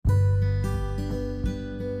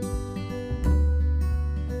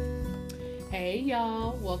Hey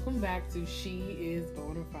y'all, welcome back to She is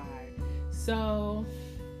Bonafide. So,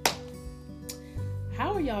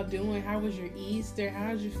 how are y'all doing? How was your Easter?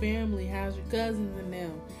 How's your family? How's your cousins and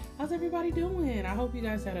them? How's everybody doing? I hope you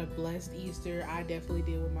guys had a blessed Easter. I definitely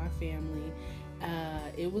did with my family.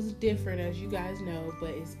 It was different, as you guys know,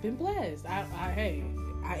 but it's been blessed. I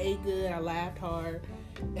ate good, I laughed hard,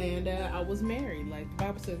 and I was married. Like the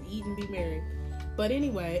Bible says, eat and be merry. But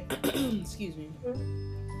anyway, excuse me.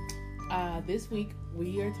 This week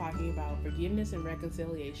we are talking about forgiveness and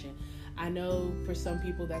reconciliation. I know for some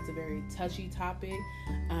people that's a very touchy topic,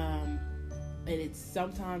 and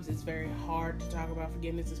sometimes it's very hard to talk about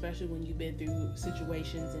forgiveness, especially when you've been through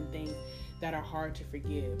situations and things that are hard to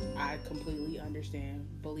forgive. I completely understand.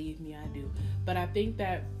 Believe me, I do. But I think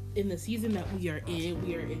that in the season that we are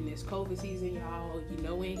in this COVID season, y'all, you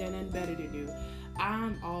know we ain't got nothing better to do.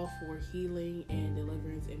 I'm all for healing and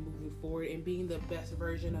deliverance and moving forward and being the best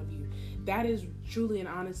version of you. That is truly and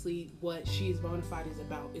honestly what She is Bonafide is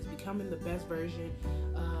about, is becoming the best version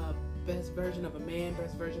of a man,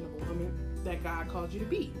 best version of a woman that God called you to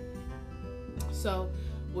be. So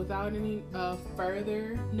without any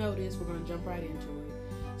further notice, we're going to jump right into it.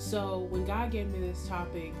 So when God gave me this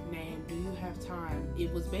topic named Do You Have Time?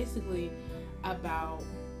 It was basically about,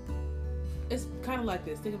 it's kind of like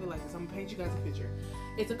this. Think of it like this. I'm going to paint you guys a picture.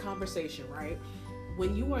 It's a conversation, right?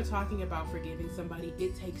 When you are talking about forgiving somebody,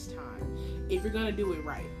 it takes time. If you're going to do it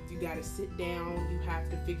right, you got to sit down. You have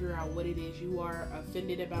to figure out what it is you are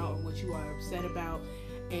offended about or what you are upset about.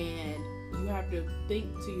 And you have to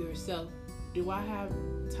think to yourself, do I have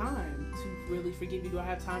time to really forgive you? Do I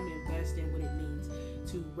have time to invest in what it means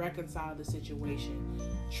to reconcile the situation?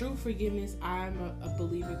 True forgiveness, I'm a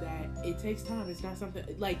believer that it takes time. It's not something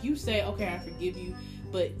like you say, okay, I forgive you,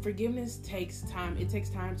 but forgiveness takes time. It takes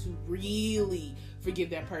time to really forgive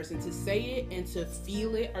that person. To say it and to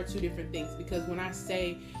feel it are two different things. Because when I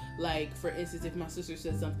say, like, for instance, if my sister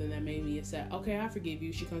says something that made me upset, okay, I forgive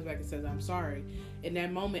you. She comes back and says, I'm sorry. In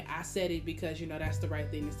that moment, I said it because, that's the right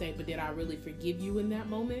thing to say. But did I really forgive you in that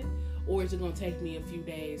moment? Or is it going to take me a few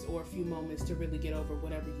days or a few moments to really get over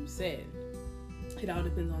whatever you said? It all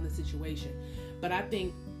depends on the situation. But I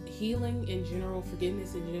think healing in general,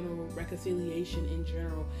 forgiveness in general, reconciliation in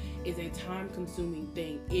general is a time-consuming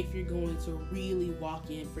thing if you're going to really walk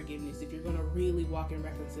in forgiveness, if you're going to really walk in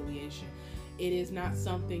reconciliation. It is not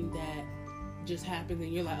something that just happens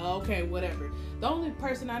and you're like, oh, okay, whatever. The only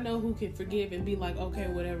person I know who can forgive and be like, okay,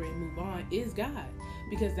 whatever, and move on is God,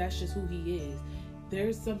 because that's just who He is.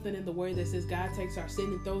 There's something in the word that says God takes our sin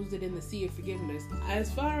and throws it in the sea of forgiveness.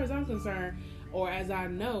 As far as I'm concerned, or as I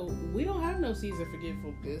know, we don't have no seas of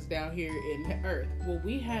forgiveness down here in earth. What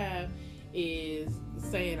we have is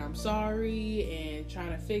saying I'm sorry and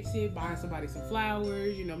trying to fix it, buying somebody some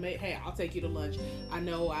flowers, hey, I'll take you to lunch.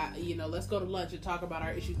 Let's go to lunch and talk about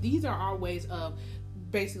our issues. These are our ways of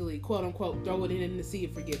basically, quote unquote, throwing it in the sea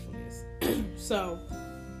of forgetfulness. So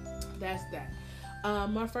that's that.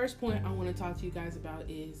 My first point I want to talk to you guys about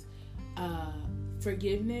is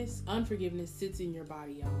unforgiveness sits in your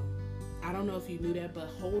body, y'all. I don't know if you knew that, but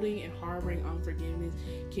holding and harboring unforgiveness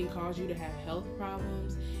can cause you to have health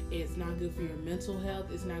problems. It's not good for your mental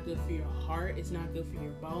health. It's not good for your heart. It's not good for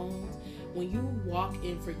your bones. When you walk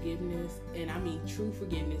in forgiveness, and I mean true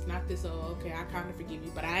forgiveness, not this, oh, okay, I kind of forgive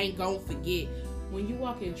you, but I ain't gonna forget. When you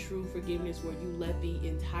walk in true forgiveness where you let the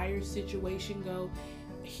entire situation go,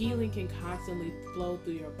 healing can constantly flow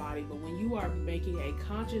through your body. But when you are making a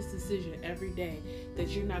conscious decision every day that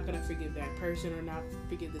you're not going to forgive that person or not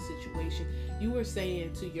forgive the situation, you are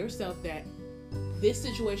saying to yourself that this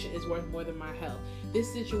situation is worth more than my health.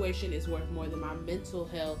 This situation is worth more than my mental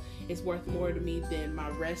health. It's worth more to me than my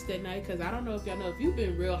rest at night. Because I don't know if y'all know, if you've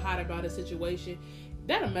been real hot about a situation,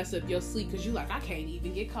 that'll mess up your sleep, because you're like, I can't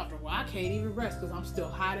even get comfortable. I can't even rest because I'm still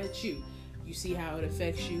hot at you. You see how it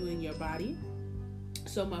affects you and your body?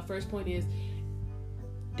 So my first point is,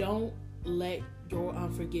 don't let your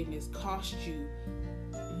unforgiveness cost you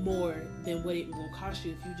more than what it will cost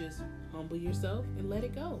you if you just humble yourself and let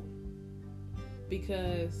it go.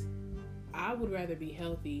 Because I would rather be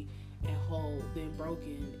healthy and whole than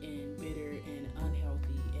broken and bitter and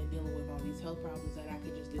unhealthy and dealing with all these health problems that I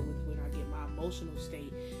could just deal with when I get my emotional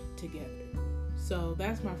state together. So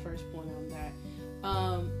that's my first point on that.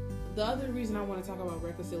 The other reason I want to talk about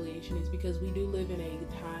reconciliation is because we do live in a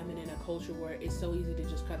time and in a culture where it's so easy to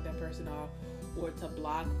just cut that person off or to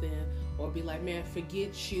block them or be like, man,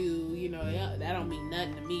 forget you, that don't mean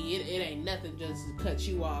nothing to me. It ain't nothing just to cut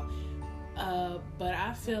you off. But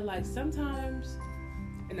I feel like sometimes,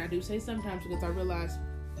 and I do say sometimes because I realize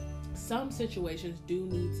some situations do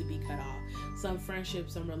need to be cut off. Some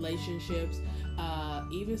friendships, some relationships,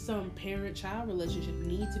 even some parent-child relationships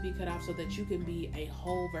need to be cut off so that you can be a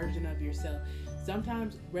whole version of yourself.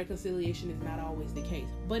 Sometimes reconciliation is not always the case.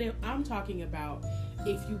 But if I'm talking about,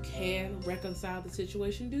 if you can reconcile the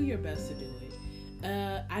situation, do your best to do it.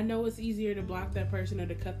 I know it's easier to block that person or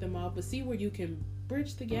to cut them off, but see where you can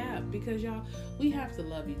bridge the gap, because y'all, we have to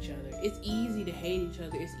love each other. It's easy to hate each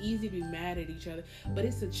other. It's easy to be mad at each other, but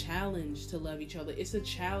it's a challenge to love each other. It's a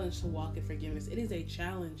challenge to walk in forgiveness. It is a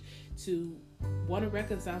challenge to want to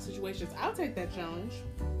reconcile situations. I'll take that challenge.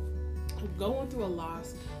 Going through a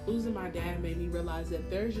loss, losing my dad made me realize that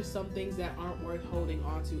there's just some things that aren't worth holding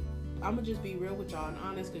on to. I'm gonna just be real with y'all and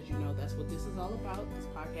honest, because you know that's what this is all about. This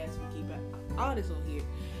podcast, we keep it honest on here.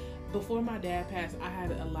 Before my dad passed, I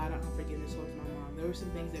had a lot of unforgiveness towards my mom. There were some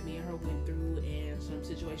things that me and her went through, and some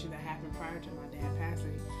situations that happened prior to my dad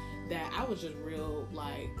passing, that I was just real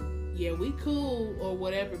like, yeah, we cool or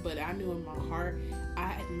whatever, but I knew in my heart I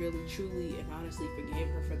hadn't really truly and honestly forgave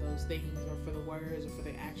her for those things, or for the words, or for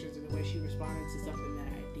the actions, and the way she responded to something that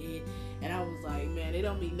I did. And I was like, man, it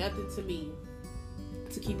don't mean nothing to me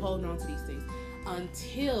to keep holding on to these things,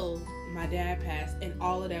 until my dad passed and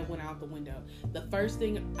all of that went out the window. The first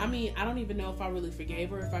thing, I mean, I don't even know if I really forgave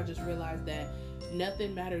her, if I just realized that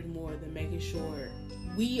nothing mattered more than making sure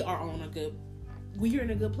we are in a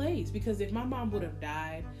good place. Because if my mom would have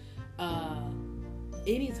died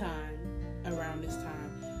anytime around this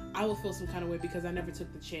time, I would feel some kind of way, because I never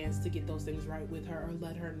took the chance to get those things right with her, or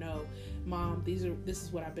let her know, Mom, this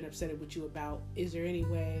is what I've been upset with you about. Is there any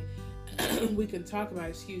way we can talk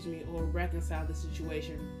about, or reconcile the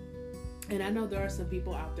situation? And I know there are some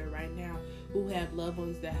people out there right now who have loved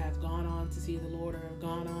ones that have gone on to see the Lord, or have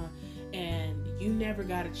gone on, and you never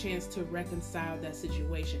got a chance to reconcile that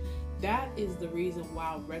situation. That is the reason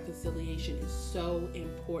why reconciliation is so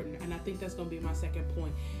important. And I think that's going to be my second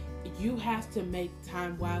point. You have to make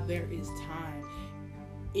time while there is time.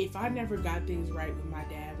 If I never got things right with my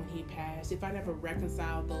dad when he passed, if I never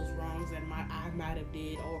reconciled those wrongs that I might have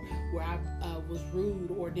did, or where I was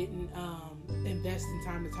rude or didn't invest in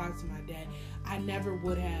time to talk to my dad, I never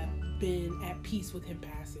would have been at peace with him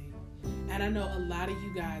passing. And I know a lot of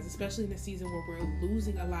you guys, especially in the season where we're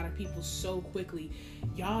losing a lot of people so quickly,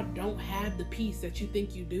 y'all don't have the peace that you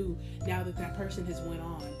think you do now that person has went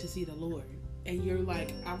on to see the Lord. And you're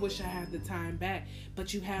like, I wish I had the time back.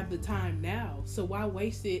 But you have the time now. So why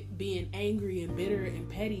waste it being angry and bitter and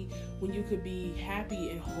petty when you could be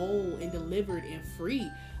happy and whole and delivered and free?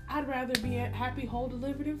 I'd rather be happy, whole,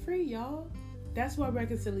 delivered, and free, y'all. That's why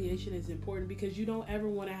reconciliation is important, because you don't ever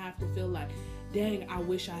want to have to feel like, dang, I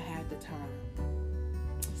wish I had the time.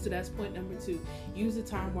 So that's point number 2. Use the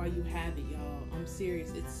time while you have it, y'all. I'm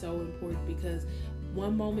serious. It's so important, because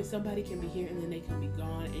one moment somebody can be here and then they can be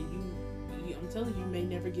gone, and I'm telling you, may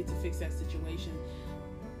never get to fix that situation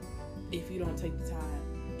if you don't take the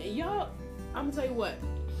time. And y'all, I'm gonna tell you what,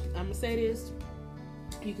 I'm gonna say this,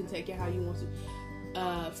 you can take it how you want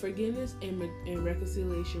to. Forgiveness and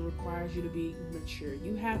reconciliation requires you to be mature.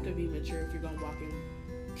 You have to be mature if you're gonna walk in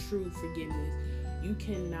true forgiveness. You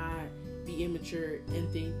cannot be immature and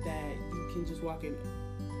think that you can just walk in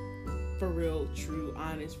for real, true,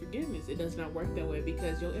 honest forgiveness. It does not work that way,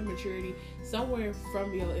 because your immaturity, somewhere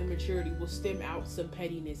from your immaturity, will stem out some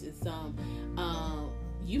pettiness and some,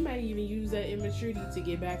 you may even use that immaturity to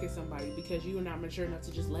get back at somebody, because you are not mature enough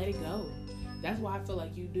to just let it go. That's why I feel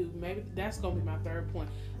like you do. Maybe that's going to be my third point.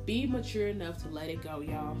 Be mature enough to let it go,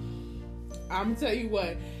 y'all. I'm going to tell you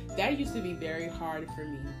what, that used to be very hard for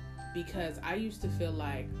me, because I used to feel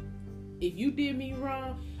like if you did me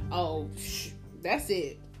wrong, that's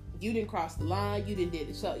it. You didn't cross the line. You didn't did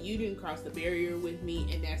it. So you didn't cross the barrier with me,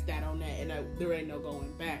 and that's that on that. And there ain't no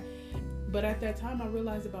going back. But at that time, I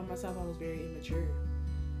realized about myself I was very immature,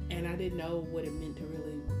 and I didn't know what it meant to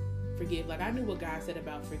really forgive. Like, I knew what God said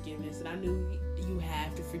about forgiveness, and I knew you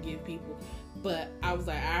have to forgive people. But I was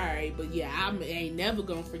like, all right, but yeah, I ain't never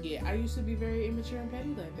gonna forget. I used to be very immature and petty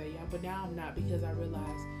like that, y'all. But now I'm not, because I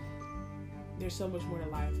realize there's so much more to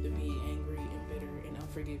life than being angry and bitter and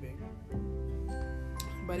unforgiving.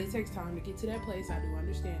 But it takes time to get to that place. I do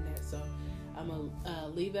understand that. So I'm going to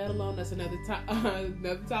leave that alone. That's another topic,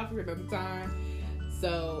 another time.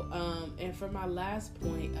 So, and for my last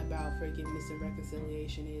point about forgiveness and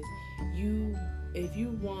reconciliation is, if you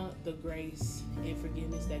want the grace and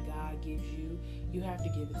forgiveness that God gives you, you have to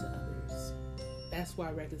give it to others. That's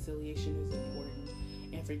why reconciliation is important.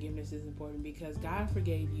 And forgiveness is important, because God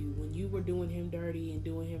forgave you when you were doing him dirty and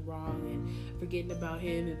doing him wrong and forgetting about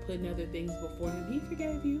him and putting other things before him. He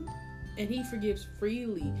forgave you. And he forgives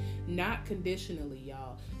freely, not conditionally,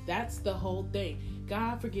 y'all. That's the whole thing.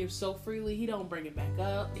 God forgives so freely, he don't bring it back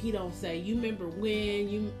up. He don't say, you remember when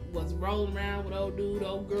you was rolling around with old dude,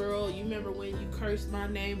 old girl, you remember when you cursed my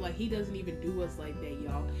name? Like, he doesn't even do us like that,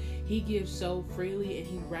 y'all. He gives so freely, and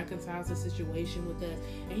he reconciles the situation with us.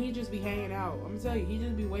 And he just be hanging out. I'm gonna tell you, he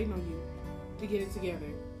just be waiting on you to get it together.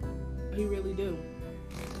 He really do.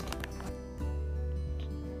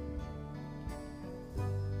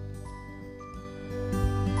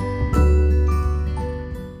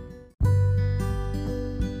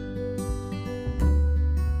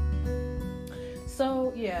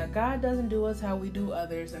 So, yeah, God doesn't do us how we do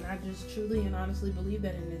others. And I just truly and honestly believe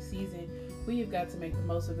that in this season, we have got to make the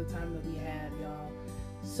most of the time that we have, y'all.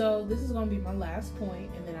 So, this is going to be my last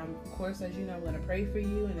point. And then, of course, as you know, I'm going to pray for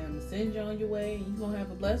you. And then I'm going to send you on your way. And you're going to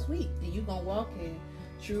have a blessed week. And you're going to walk in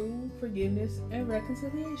true forgiveness and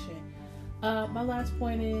reconciliation. My last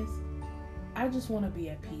point is, I just want to be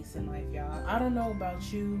at peace in life, y'all. I don't know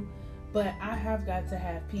about you, but I have got to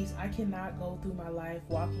have peace. I cannot go through my life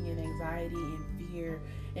walking in anxiety and fear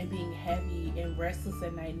and being heavy and restless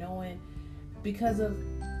at night, knowing because of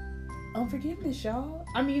unforgiveness, y'all.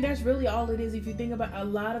 I mean, that's really all it is. If you think about a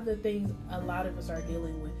lot of the things a lot of us are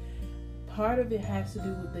dealing with, part of it has to do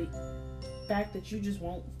with the fact that you just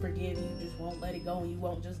won't forgive, you just won't let it go, and you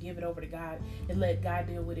won't just give it over to God and let God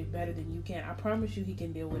deal with it better than you can. I promise you, he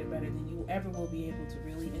can deal with it better than you ever will be able to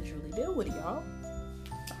really and truly deal with it, y'all.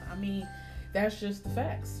 I mean, that's just the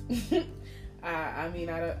facts.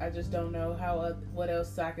 I just don't know what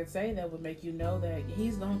else I could say that would make you know that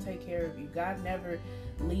he's going to take care of you. God never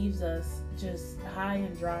leaves us just high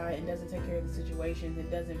and dry and doesn't take care of the situations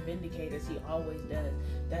and doesn't vindicate us. He always does.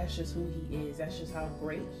 That's just who he is. That's just how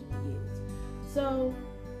great he is. So,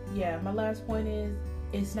 yeah, my last point is,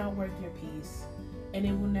 it's not worth your peace, and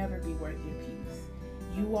it will never be worth your peace.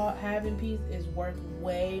 You all having peace is worth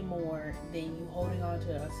way more than you holding on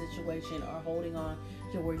to a situation or holding on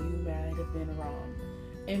to where you might have been wrong.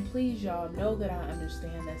 And please, y'all, know that I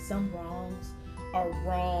understand that some wrongs are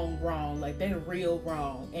wrong, like they're real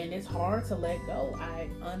wrong, and it's hard to let go. I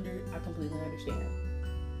completely understand.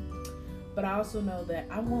 But I also know that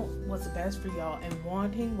I want what's best for y'all, and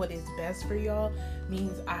wanting what is best for y'all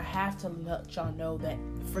means I have to let y'all know that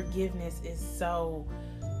forgiveness is so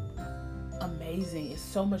amazing. It's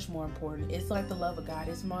so much more important. It's like the love of God.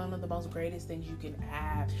 It's one of the most greatest things you can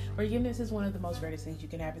have. Forgiveness is one of the most greatest things you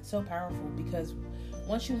can have. It's so powerful because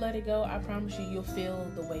once you let it go, I promise you, you'll feel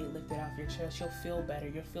the weight lifted off your chest. You'll feel better.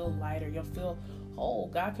 You'll feel lighter. You'll feel whole.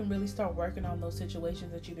 God can really start working on those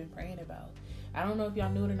situations that you've been praying about. I don't know if y'all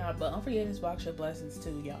knew it or not, but unforgiveness blocks your blessings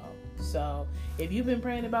too, y'all. So if you've been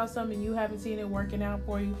praying about something and you haven't seen it working out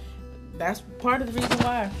for you, that's part of the reason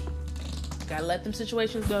why. Gotta let them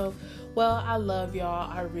situations go. Well, I love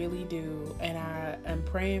y'all. I really do. And I am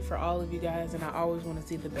praying for all of you guys, and I always want to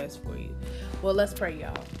see the best for you. Well, let's pray,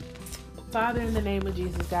 y'all. Father, in the name of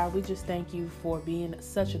Jesus, God, we just thank you for being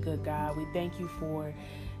such a good God. We thank you for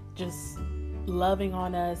just loving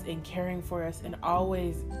on us and caring for us and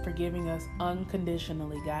always forgiving us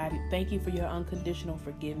unconditionally, God. Thank you for your unconditional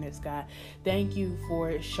forgiveness, God. Thank you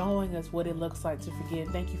for showing us what it looks like to forgive.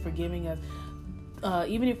 Thank you for giving us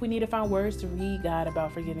even if we need to find words to read, God,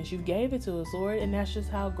 about forgiveness, you gave it to us, Lord, and that's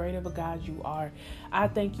just how great of a God you are. I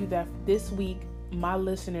thank you that this week my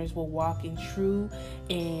listeners will walk in true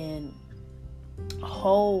and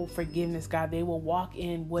whole forgiveness, God. They will walk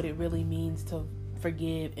in what it really means to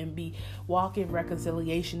forgive and walk in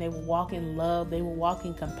reconciliation. They will walk in love. They will walk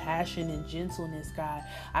in compassion and gentleness, God.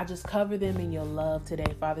 I just cover them in your love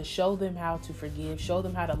today, Father. Show them how to forgive. Show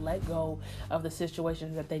them how to let go of the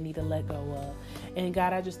situations that they need to let go of. And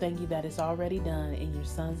God, I just thank you that it's already done in your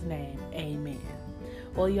son's name. Amen.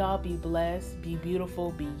 Well, y'all, be blessed, be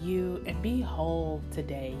beautiful, be you, and be whole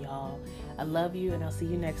today, y'all. I love you, and I'll see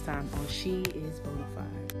you next time on She is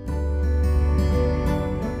Bonafide.